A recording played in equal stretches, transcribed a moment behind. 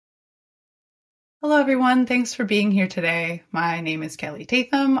Hello, everyone. Thanks for being here today. My name is Kelly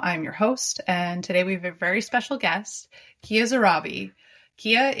Tatham. I'm your host, and today we have a very special guest, Kia Zahrabi.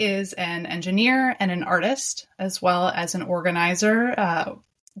 Kia is an engineer and an artist, as well as an organizer,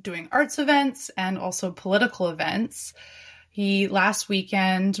 doing arts events and also political events. He last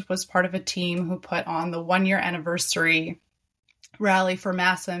weekend was part of a team who put on the 1-year anniversary rally for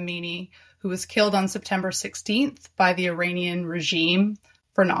Mahsa Amini, who was killed on September 16th by the Iranian regime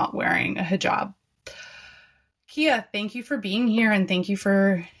for not wearing a hijab. Kia, thank you for being here and thank you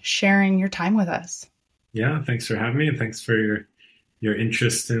for sharing your time with us. Yeah, thanks for having me and thanks for your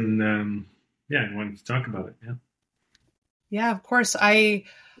interest in and wanting to talk about it. Yeah, of course. I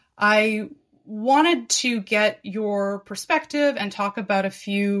wanted to get your perspective and talk about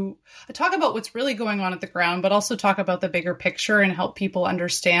what's really going on at the ground, but also talk about the bigger picture and help people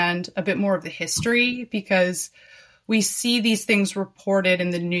understand a bit more of the history, because we see these things reported in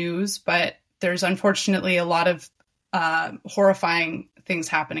the news, but there's unfortunately a lot of horrifying things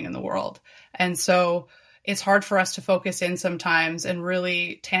happening in the world. And so it's hard for us to focus in sometimes and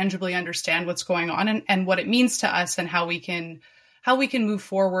really tangibly understand what's going on and what it means to us and how we can move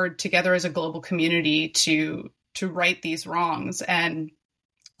forward together as a global community to right these wrongs. And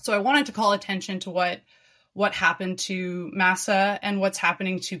so I wanted to call attention to what happened to Mahsa and what's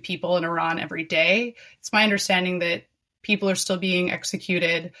happening to people in Iran every day. It's my understanding that people are still being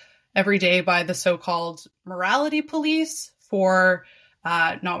executed every day by the so-called morality police for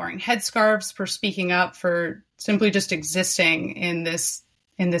not wearing headscarves, for speaking up, for simply just existing in this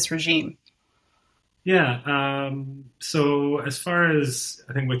regime. Yeah. So as far as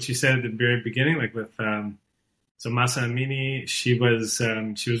I think what you said at the very beginning, like with so Mahsa Amini, she was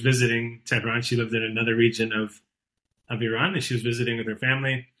visiting Tehran. She lived in another region of Iran, and she was visiting with her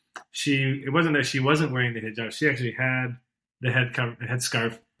family. It wasn't that she wasn't wearing the hijab. She actually had the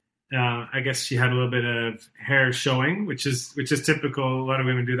headscarf. I guess she had a little bit of hair showing, which is typical. A lot of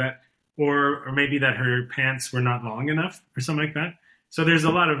women do that, or maybe that her pants were not long enough, or something like that. So there's a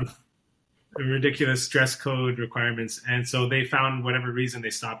lot of ridiculous dress code requirements, and so they found whatever reason they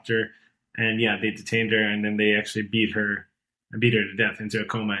stopped her, and they detained her, and then they actually beat her to death into a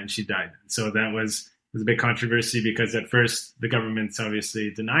coma, and she died. So that was a big controversy because at first the government's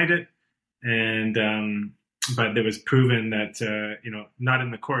obviously denied it, and but it was proven that, not in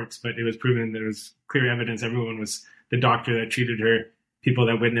the courts, but it was proven there was clear evidence. Everyone was the doctor that treated her, people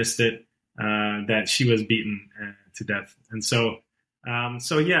that witnessed it, that she was beaten to death. And so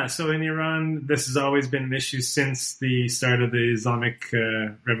in Iran, this has always been an issue since the start of the Islamic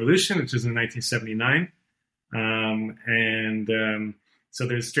Revolution, which was in 1979. So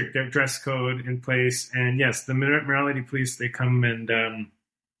there's strict dress code in place. And yes, the morality police, they come and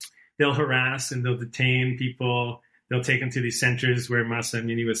they'll harass and they'll detain people. They'll take them to these centers where Mahsa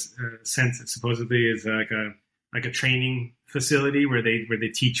Amini was sent, supposedly, as like a training facility where they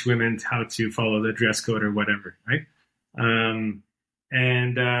teach women how to follow the dress code or whatever, right?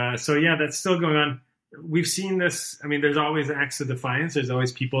 That's still going on. We've seen this. I mean, there's always acts of defiance. There's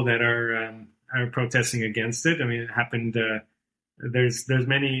always people that are protesting against it. I mean, it happened. There's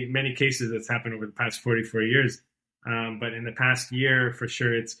many cases that's happened over the past 44 years. But in the past year, for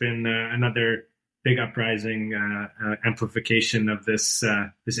sure, it's been another big uprising, amplification of this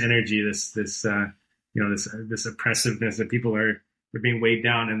energy, this oppressiveness that people are being weighed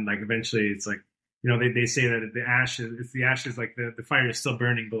down, and like eventually, it's like, they say that the ashes, like the fire is still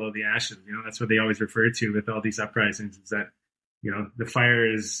burning below the ashes. That's what they always refer to with all these uprisings, is that the fire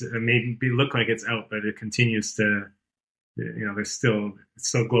is maybe look like it's out, but it continues to, it's still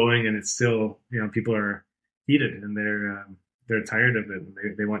glowing, and it's still, people are heated, and they're tired of it,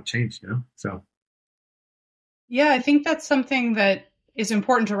 and they want change, so. Yeah, I think that's something that is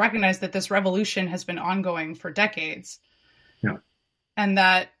important to recognize, that this revolution has been ongoing for decades. Yeah. And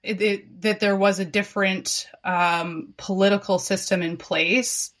that that there was a different political system in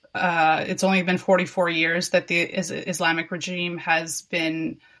place. It's only been 44 years that the Islamic regime has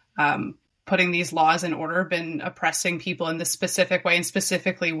been putting these laws in order, been oppressing people in this specific way, and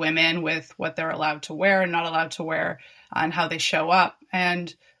specifically women, with what they're allowed to wear and not allowed to wear, and how they show up.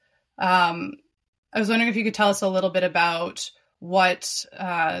 And I was wondering if you could tell us a little bit about what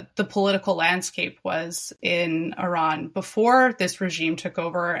the political landscape was in Iran before this regime took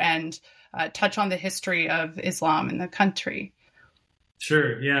over, and touch on the history of Islam in the country.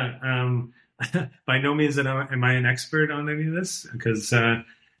 Sure, yeah. By no means am I an expert on any of this, because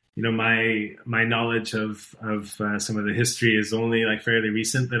my knowledge of some of the history is only like fairly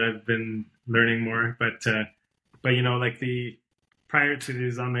recent, that I've been learning more. But like prior to the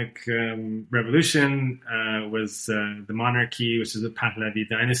Islamic Revolution was the monarchy, which is the Pahlavi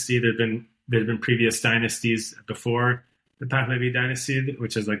dynasty. There've been there'd been previous dynasties before the Pahlavi dynasty,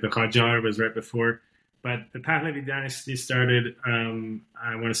 which is like the Qajar was right before. But the Pahlavi dynasty started,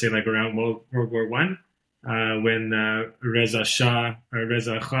 I want to say like around World War One, when Reza Shah, or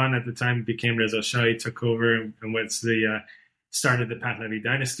Reza Khan at the time became Reza Shah. He took over and started the Pahlavi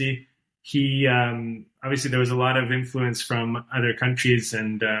dynasty. He obviously there was a lot of influence from other countries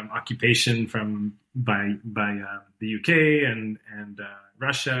and occupation by the UK and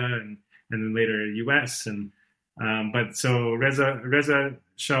Russia and then later US but so Reza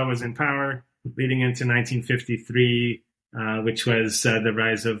Shah was in power leading into 1953, which was the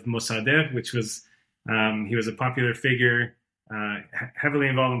rise of Mossadegh, which was he was a popular figure, heavily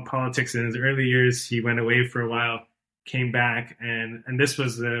involved in politics in his early years. He went away for a while, came back, and this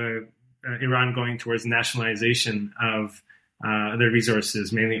was Iran going towards nationalization of their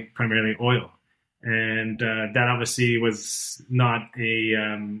resources, primarily oil. And that obviously was not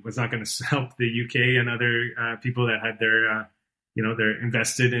going to help the UK and other people that had they're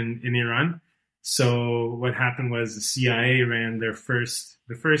invested in Iran. So what happened was the CIA ran the first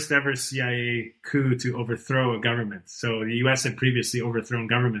ever CIA coup to overthrow a government. So the US had previously overthrown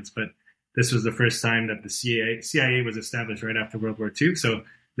governments, but this was the first time that the CIA was established right after World War II. So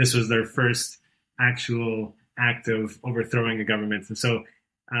this was their first actual act of overthrowing a government. And so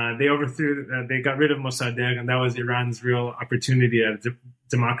they got rid of Mossadegh, and that was Iran's real opportunity at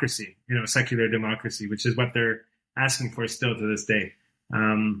democracy, secular democracy, which is what they're asking for still to this day.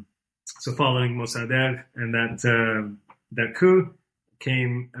 So following Mossadegh and that coup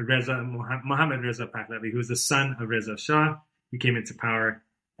came Mohammad Reza Pahlavi, who was the son of Reza Shah. He came into power,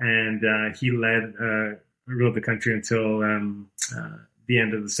 and he ruled the country until the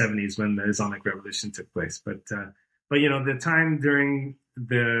end of the 70s when the Islamic Revolution took place. But the time during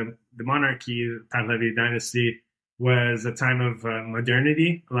the monarchy, the Pahlavi dynasty, was a time of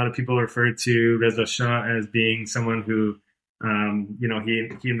modernity. A lot of people refer to Reza Shah as being someone who,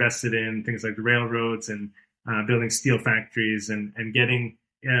 he invested in things like the railroads and building steel factories and getting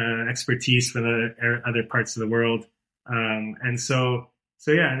expertise from other parts of the world. And so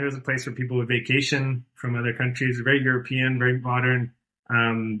it was a place where people would vacation from other countries, very European, very modern.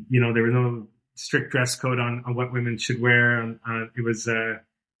 There was no strict dress code on what women should wear. It was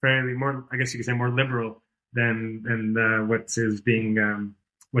fairly more, I guess you could say, more liberal than what's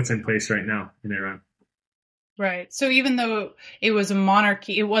in place right now in Iran. Right. So even though it was a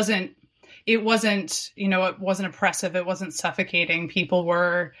monarchy, it wasn't oppressive. It wasn't suffocating. People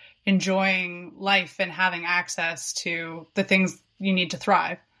were enjoying life and having access to the things you need to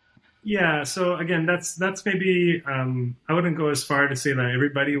thrive. Yeah. So again, that's maybe, I wouldn't go as far to say that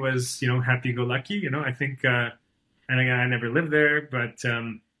everybody was, happy-go-lucky. I think, and again, I never lived there, but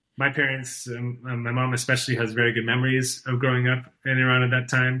my parents, my mom especially, has very good memories of growing up in Iran at that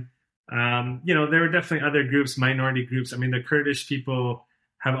time. There were definitely other groups, minority groups. I mean, the Kurdish people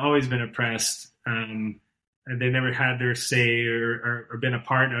have always been oppressed, and they never had their say or been a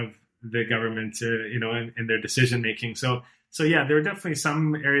part of the government, in their decision making. So yeah, there were definitely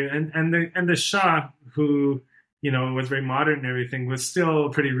some area, and the Shah, who was very modern and everything, was still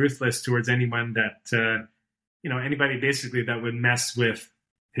pretty ruthless towards anyone that anybody basically that would mess with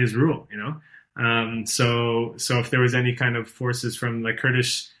his rule. So if there was any kind of forces from like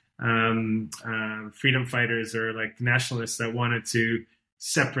Kurdish freedom fighters or like nationalists that wanted to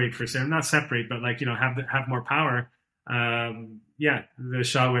separate not separate, but like have more power, the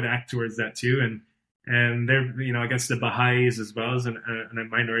Shah would act towards that too, and they're against the Baha'is as well as a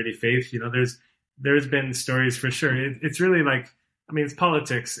minority faith. There's been stories for sure. It's really like, I mean, it's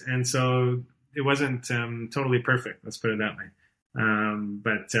politics, and so it wasn't totally perfect. Let's put it that way.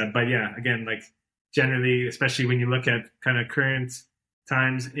 But yeah, again, like generally, especially when you look at kind of current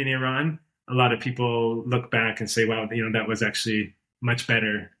times in Iran, a lot of people look back and say, wow, that was actually much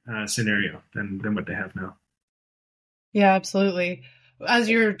better scenario than what they have now. Yeah, absolutely. As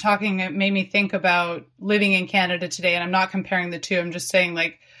you're talking, it made me think about living in Canada today, and I'm not comparing the two. I'm just saying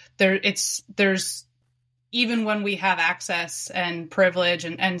like there's even when we have access and privilege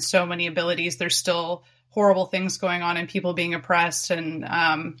and so many abilities, there's still horrible things going on and people being oppressed. And,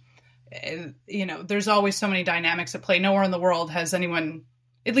 there's always so many dynamics at play. Nowhere in the world has anyone,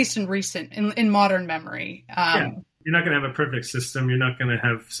 at least in modern memory. You're not going to have a perfect system. You're not going to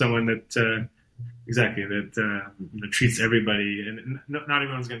have someone that treats everybody, and not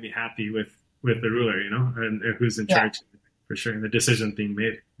everyone's going to be happy with the ruler, and who's in charge for sure, and the decisions being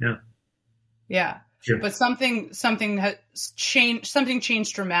made. Yeah. Yeah. Sure. But something has changed. Something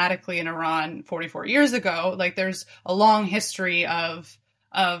changed dramatically in Iran 44 years ago. Like there's a long history of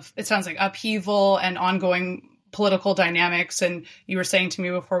it sounds like upheaval and ongoing political dynamics. And you were saying to me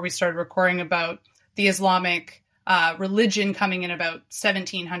before we started recording about the Islamic religion coming in about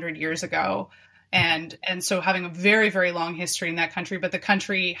 1700 years ago. And so having a very, very long history in that country, but the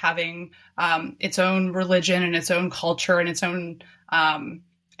country having its own religion and its own culture and its own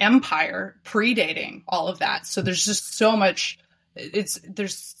empire predating all of that. So there's just so much,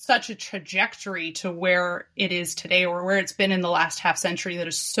 there's such a trajectory to where it is today, or where it's been in the last half century, that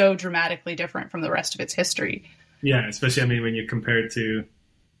is so dramatically different from the rest of its history. Yeah, especially, I mean, when you compare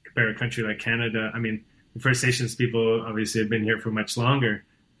a country like Canada, I mean, the First Nations people obviously have been here for much longer.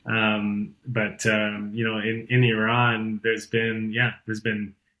 But you know, in Iran, there's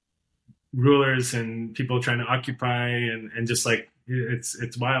been rulers and people trying to occupy, and just like,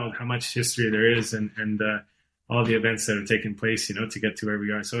 it's wild how much history there is, and all the events that have taken place, you know, to get to where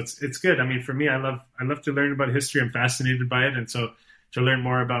we are. So it's good. I mean, for me, I love to learn about history. I'm fascinated by it. And so to learn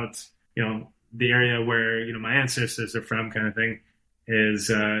more about, you know, the area where, you know, my ancestors are from, kind of thing, is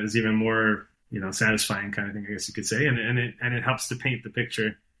even more, you know, satisfying, kind of thing, I guess you could say. And it helps to paint the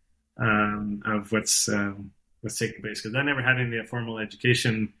picture of what's taking place. Because I never had any formal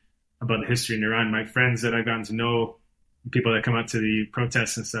education about the history in Iran. My friends that I've gotten to know, people that come out to the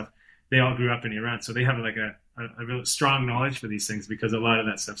protests and stuff, they all grew up in Iran. So they have like a real strong knowledge for these things, because a lot of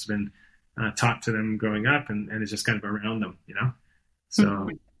that stuff's been taught to them growing up, and it's just kind of around them, you know? So,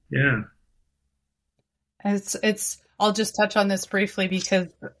 yeah. I'll just touch on this briefly, because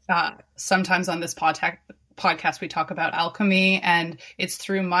sometimes on this podcast we talk about alchemy, and it's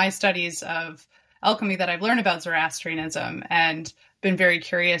through my studies of alchemy that I've learned about Zoroastrianism, and been very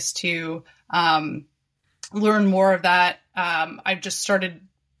curious to learn more of that. I've just started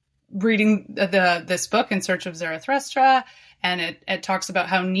reading this book, In Search of Zarathustra, and it talks about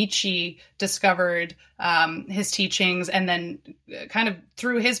how Nietzsche discovered his teachings, and then kind of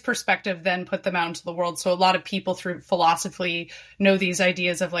through his perspective then put them out into the world. So a lot of people through philosophy know these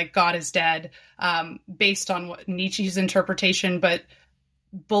ideas of like God is dead, based on what Nietzsche's interpretation, but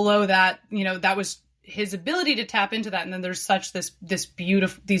below that, you know, that was his ability to tap into that. And then there's such these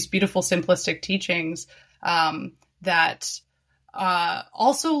beautiful simplistic teachings that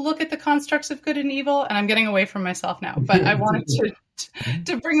also look at the constructs of good and evil. And I'm getting away from myself now, but I wanted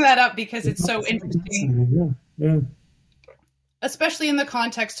to bring that up because it's so interesting. Yeah. Especially in the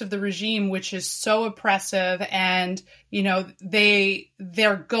context of the regime, which is so oppressive, and, you know,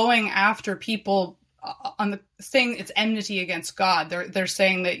 they're going after people on the saying it's enmity against God. They're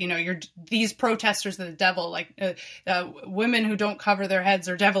saying that, you know, these protesters are the devil, like women who don't cover their heads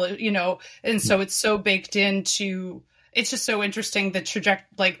are devil, you know, and so it's so baked into. It's just so interesting,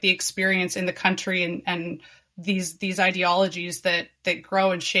 the experience in the country, and these ideologies that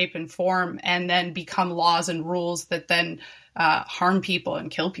grow and shape and form, and then become laws and rules that then harm people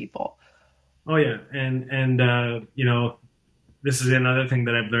and kill people. Oh yeah, and you know, this is another thing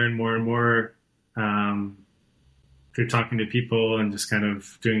that I've learned more and more through talking to people and just kind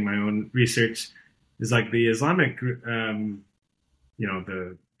of doing my own research, is like the Islamic, you know,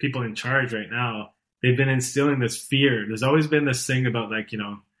 the people in charge right now. They've been instilling this fear. There's always been this thing about, like, you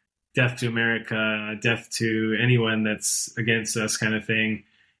know, death to America, death to anyone that's against us, kind of thing.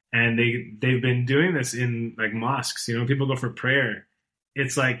 And they've been doing this in like mosques. You know, people go for prayer.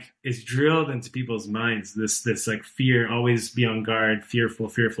 It's like, it's drilled into people's minds. This like fear, always be on guard,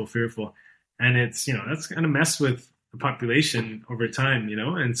 fearful. And it's, you know, that's going to mess with the population over time, you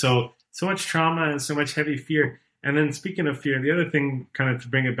know? And so much trauma and so much heavy fear. And then speaking of fear, the other thing, kind of to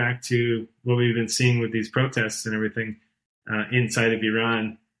bring it back to what we've been seeing with these protests and everything inside of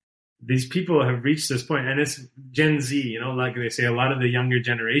Iran, these people have reached this point, and it's Gen Z, you know, like they say, a lot of the younger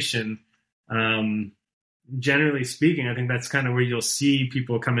generation, generally speaking, I think that's kind of where you'll see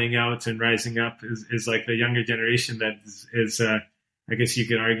people coming out and rising up is like the younger generation that is I guess you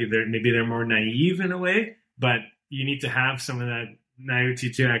could argue they're more naive in a way, but you need to have some of that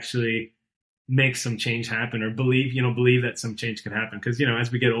naivety to actually make some change happen, or believe that some change can happen. Because, you know,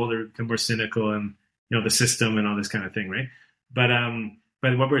 as we get older, we become more cynical and, you know, the system and all this kind of thing, right?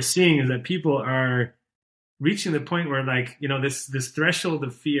 But what we're seeing is that people are reaching the point where, like, you know, this threshold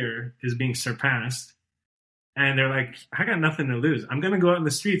of fear is being surpassed, and they're like, I got nothing to lose. I'm going to go out in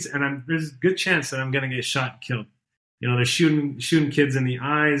the streets, and there's a good chance that I'm going to get shot and killed. You know, they're shooting kids in the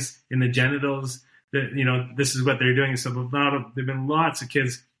eyes, in the genitals. That, you know, this is what they're doing. So there've been lots of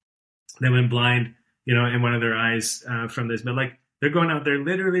kids that went blind, you know, in one of their eyes from this. But like, they're going out there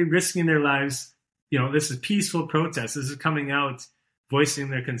literally risking their lives. You know, this is peaceful protest. This is coming out,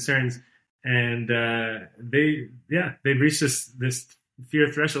 voicing their concerns. And they've reached this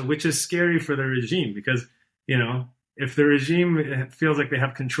fear threshold, which is scary for the regime, because, you know, if the regime feels like they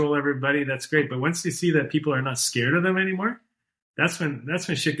have control over everybody, that's great. But once you see that people are not scared of them anymore, that's when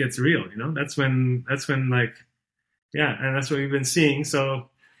shit gets real. That's when like, yeah, and that's what we've been seeing. So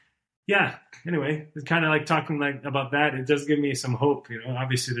yeah. Anyway, it's kind of like talking like about that. It does give me some hope.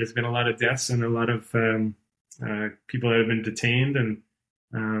 Obviously there's been a lot of deaths and a lot of people that have been detained, and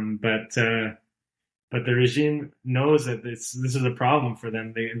but the regime knows that this is a problem for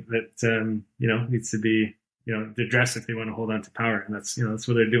them. Needs to be addressed if they want to hold on to power, and that's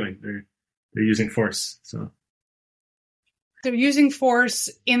what they're doing. They're using force. So they're using force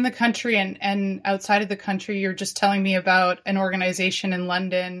in the country and outside of the country. You're just telling me about an organization in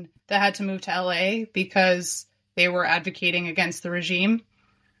London that had to move to LA because they were advocating against the regime.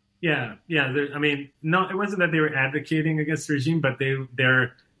 Yeah. I mean, no, it wasn't that they were advocating against the regime, but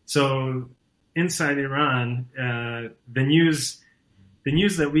they're so inside Iran. The news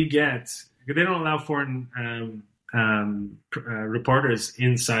that we get, they don't allow foreign reporters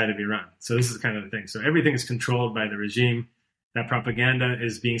inside of Iran. So this is kind of the thing. So everything is controlled by the regime. That propaganda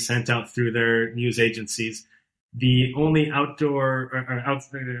is being sent out through their news agencies. The only outdoor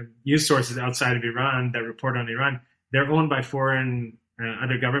news sources outside of Iran that report on Iran, they're owned by foreign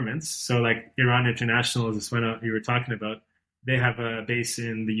other governments. So like Iran International is this one you were talking about. They have a base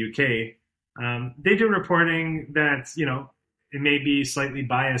in the UK. They do reporting that, it may be slightly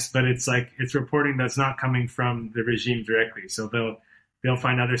biased, but it's reporting that's not coming from the regime directly. So they'll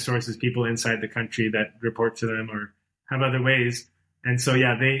find other sources, people inside the country that report to them or have other ways. And so,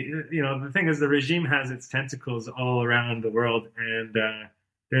 yeah, the thing is the regime has its tentacles all around the world. And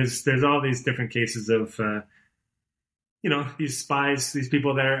there's all these different cases of, these spies, these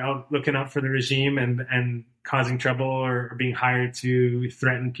people that are out looking out for the regime and causing trouble or being hired to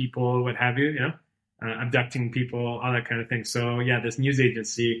threaten people, what have you, abducting people, all that kind of thing. So, yeah, this news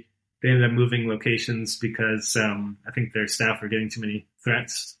agency, they ended up moving locations because I think their staff were getting too many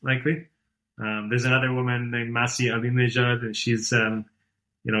threats, likely. There's another woman named Masi Alinejad, and she's,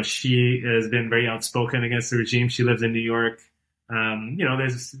 she has been very outspoken against the regime. She lives in New York.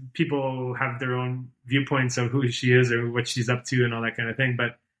 There's people have their own viewpoints of who she is or what she's up to and all that kind of thing.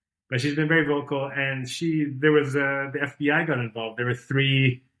 But she's been very vocal, and the FBI got involved. There were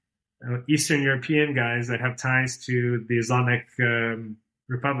 3 Eastern European guys that have ties to the Islamic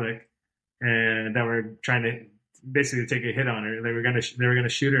Republic, and that were trying to basically take a hit on her. They were gonna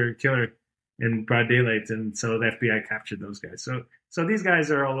shoot her, kill her in broad daylight, and so the FBI captured those guys. So these guys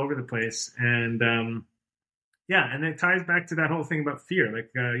are all over the place, and and it ties back to that whole thing about fear.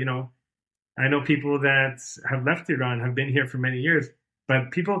 Like I know people that have left Iran have been here for many years, but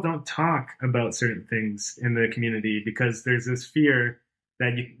people don't talk about certain things in the community because there's this fear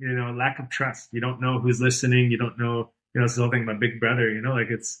that lack of trust. You don't know who's listening. You don't know it's the whole thing about Big Brother.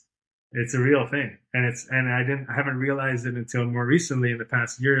 It's a real thing, and I haven't realized it until more recently in the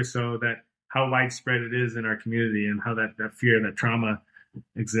past year or so that how widespread it is in our community and how that fear, that trauma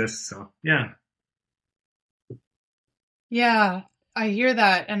exists. So, yeah. Yeah, I hear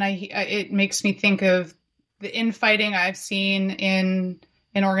that. And it makes me think of the infighting I've seen in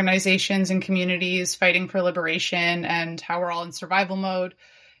organizations and communities fighting for liberation and how we're all in survival mode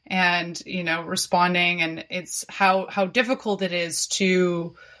and, responding. And it's how difficult it is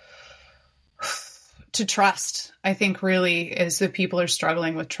to trust, I think really is that people are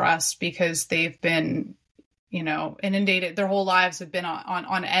struggling with trust because they've been, inundated. Their whole lives have been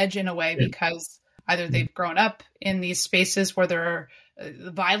on edge in a way because either they've grown up in these spaces where they're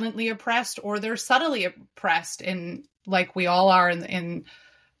violently oppressed or they're subtly oppressed in like we all are in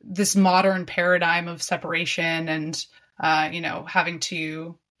this modern paradigm of separation and, having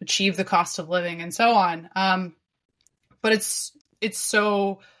to achieve the cost of living and so on. But it's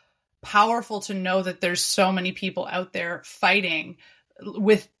so powerful to know that there's so many people out there fighting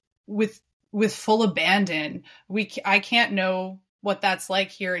with full abandon. I can't know what that's like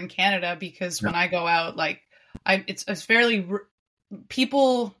here in Canada because when I go out, it's fairly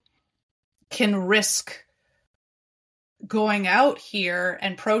people can risk going out here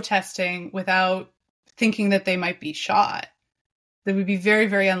and protesting without thinking that they might be shot. That would be very,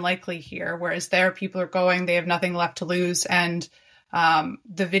 very unlikely here. Whereas there, people are going, they have nothing left to lose. And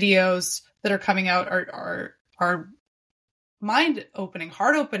the videos that are coming out are mind opening,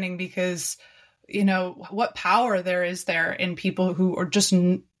 heart opening, because, what power there is there in people who are just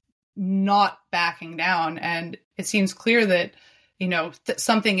not backing down. And it seems clear that,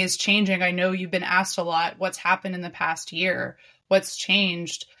 something is changing. I know you've been asked a lot, what's happened in the past year, what's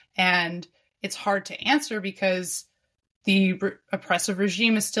changed? And it's hard to answer because the oppressive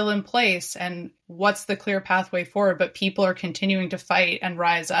regime is still in place and what's the clear pathway forward, but people are continuing to fight and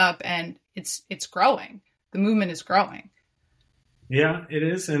rise up and it's growing. the movement is growing. Yeah, it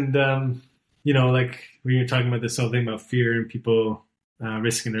is. And, like when you're talking about this whole thing about fear and people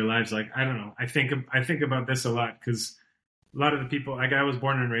risking their lives, like, I don't know. I think about this a lot because a lot of the people, like I was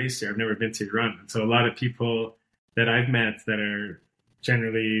born and raised here. I've never been to Iran. And so a lot of people that I've met that are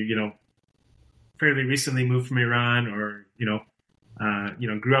generally, fairly recently moved from Iran or,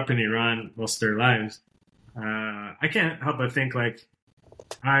 grew up in Iran most of their lives. I can't help but think like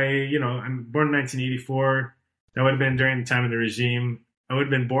I'm born in 1984. That would have been during the time of the regime. I would have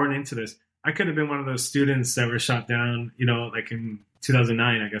been born into this. I could have been one of those students that were shot down, like in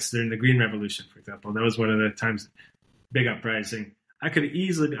 2009, I guess, during the Green Revolution, for example. That was one of the times, big uprising. I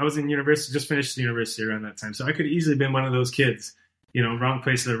was in university, just finished the university around that time. So I could have easily been one of those kids, wrong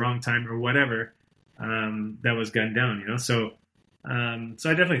place at the wrong time or whatever, that was gunned down, So I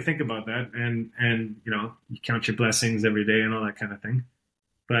definitely think about that and, you count your blessings every day and all that kind of thing.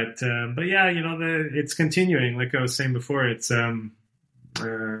 But yeah, it's continuing. Like I was saying before, it's,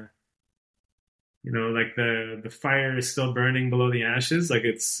 like the fire is still burning below the ashes. Like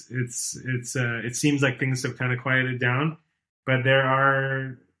it seems like things have kind of quieted down, but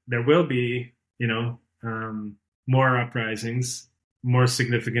there will be, more uprisings, more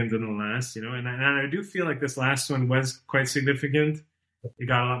significant than the last, and I do feel like this last one was quite significant. It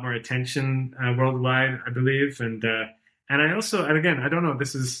got a lot more attention worldwide, I believe. And I also, and again, I don't know,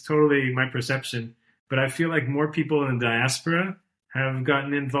 this is totally my perception, but I feel like more people in the diaspora have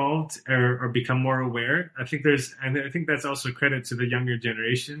gotten involved or become more aware. I think that's also credit to the younger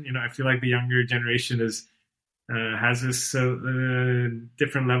generation. I feel like the younger generation has this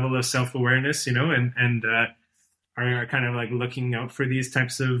different level of self-awareness, and are kind of like looking out for these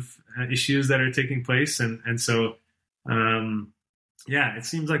types of issues that are taking place. And so, yeah, it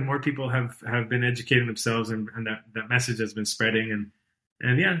seems like more people have been educating themselves and that message has been spreading.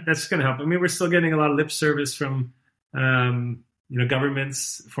 And yeah, that's going to help. I mean, we're still getting a lot of lip service from,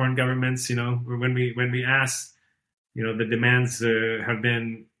 governments, foreign governments, when we ask, the demands have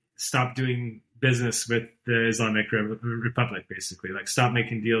been stop doing business with the Islamic Republic, basically, like stop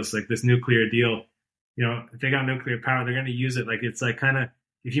making deals like this nuclear deal. If they got nuclear power, they're going to use it. Like, it's like kind of,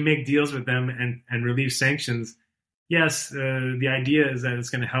 if you make deals with them and relieve sanctions, yes, the idea is that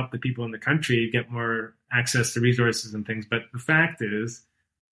it's going to help the people in the country get more access to resources and things. But the fact is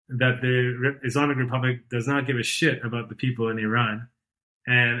that the Islamic Republic does not give a shit about the people in Iran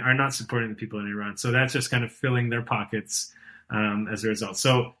and are not supporting the people in Iran. So that's just kind of filling their pockets as a result.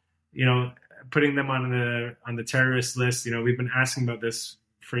 So, putting them on the terrorist list, we've been asking about this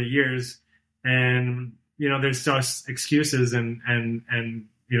for years. And, there's just excuses and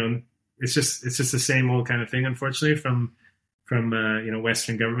it's just the same old kind of thing, unfortunately, from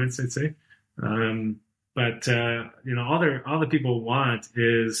Western governments, I'd say. But all the people want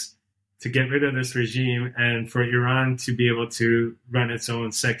is to get rid of this regime and for Iran to be able to run its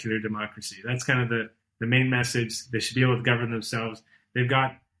own secular democracy. That's kind of the main message. They should be able to govern themselves. They've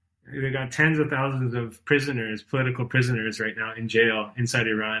got tens of thousands of prisoners, political prisoners right now in jail inside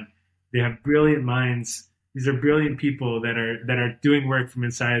Iran. They have brilliant minds. These are brilliant people that are doing work from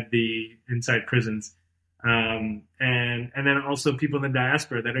inside prisons. And then also people in the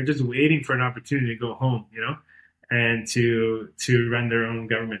diaspora that are just waiting for an opportunity to go home, and to run their own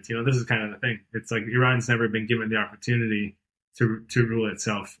government. This is kind of the thing. It's like Iran's never been given the opportunity to rule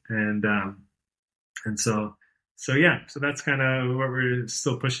itself. And so that's kind of what we're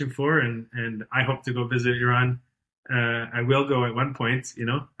still pushing for. And I hope to go visit Iran. I will go at one point,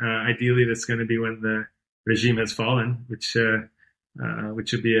 ideally that's going to be when the regime has fallen, which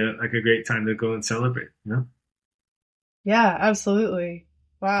would be a great time to go and celebrate, Yeah, absolutely.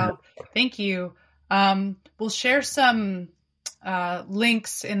 Wow. Yeah. Thank you. We'll share some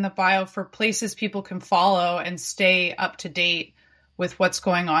links in the bio for places people can follow and stay up to date with what's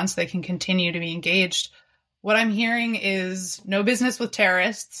going on so they can continue to be engaged. What I'm hearing is no business with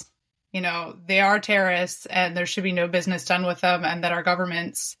terrorists. They are terrorists and there should be no business done with them, and that our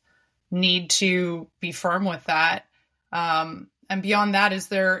governments need to be firm with that. And beyond that,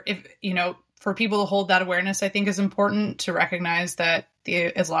 for people to hold that awareness, I think is important to recognize that the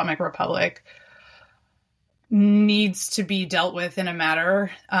Islamic Republic needs to be dealt with in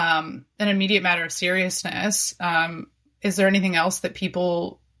an immediate matter of seriousness. Is there anything else that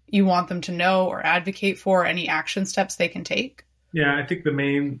you want them to know or advocate for, any action steps they can take? Yeah, I think the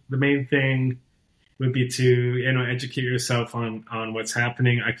main thing would be to, educate yourself on what's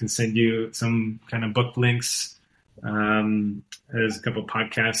happening. I can send you some kind of book links. There's a couple of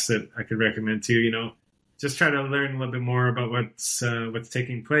podcasts that I could recommend too, just try to learn a little bit more about what's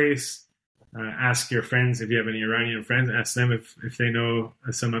taking place. Ask your friends, if you have any Iranian friends, ask them if they know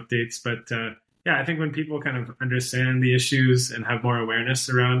some updates. But yeah, I think when people kind of understand the issues and have more awareness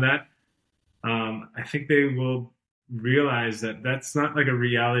around that, I think they will realize that that's not like a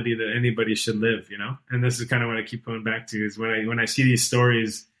reality that anybody should live, you know. And this is kind of what I keep going back to is when I see these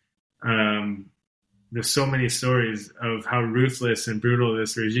stories. Um, there's so many stories of how ruthless and brutal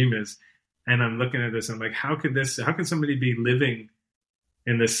this regime is, and I'm looking at this. I'm like, how could somebody be living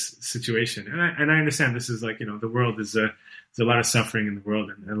in this situation? And I understand this is like, you know, the world is there's a lot of suffering in the world,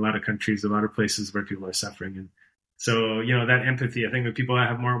 and a lot of countries, a lot of places where people are suffering, and so, you know, that empathy. I think when people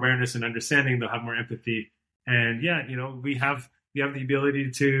have more awareness and understanding, they'll have more empathy. And yeah, you know, we have the ability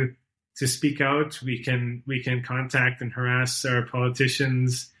to speak out. We can contact and harass our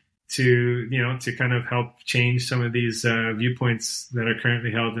politicians to, you know, to kind of help change some of these viewpoints that are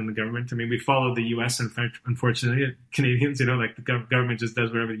currently held in the government. I mean, we follow the U.S. In fact, unfortunately, Canadians, you know, like the government just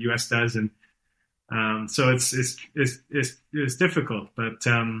does whatever the U.S. does, and so it's difficult. But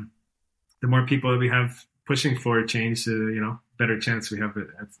the more people that we have pushing for change, you know, better chance we have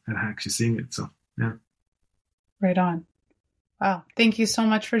at actually seeing it. So yeah. Right on. Wow. Thank you so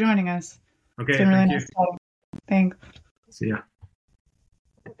much for joining us. Okay. It's been really Thank nice you. talking. Thanks. See ya.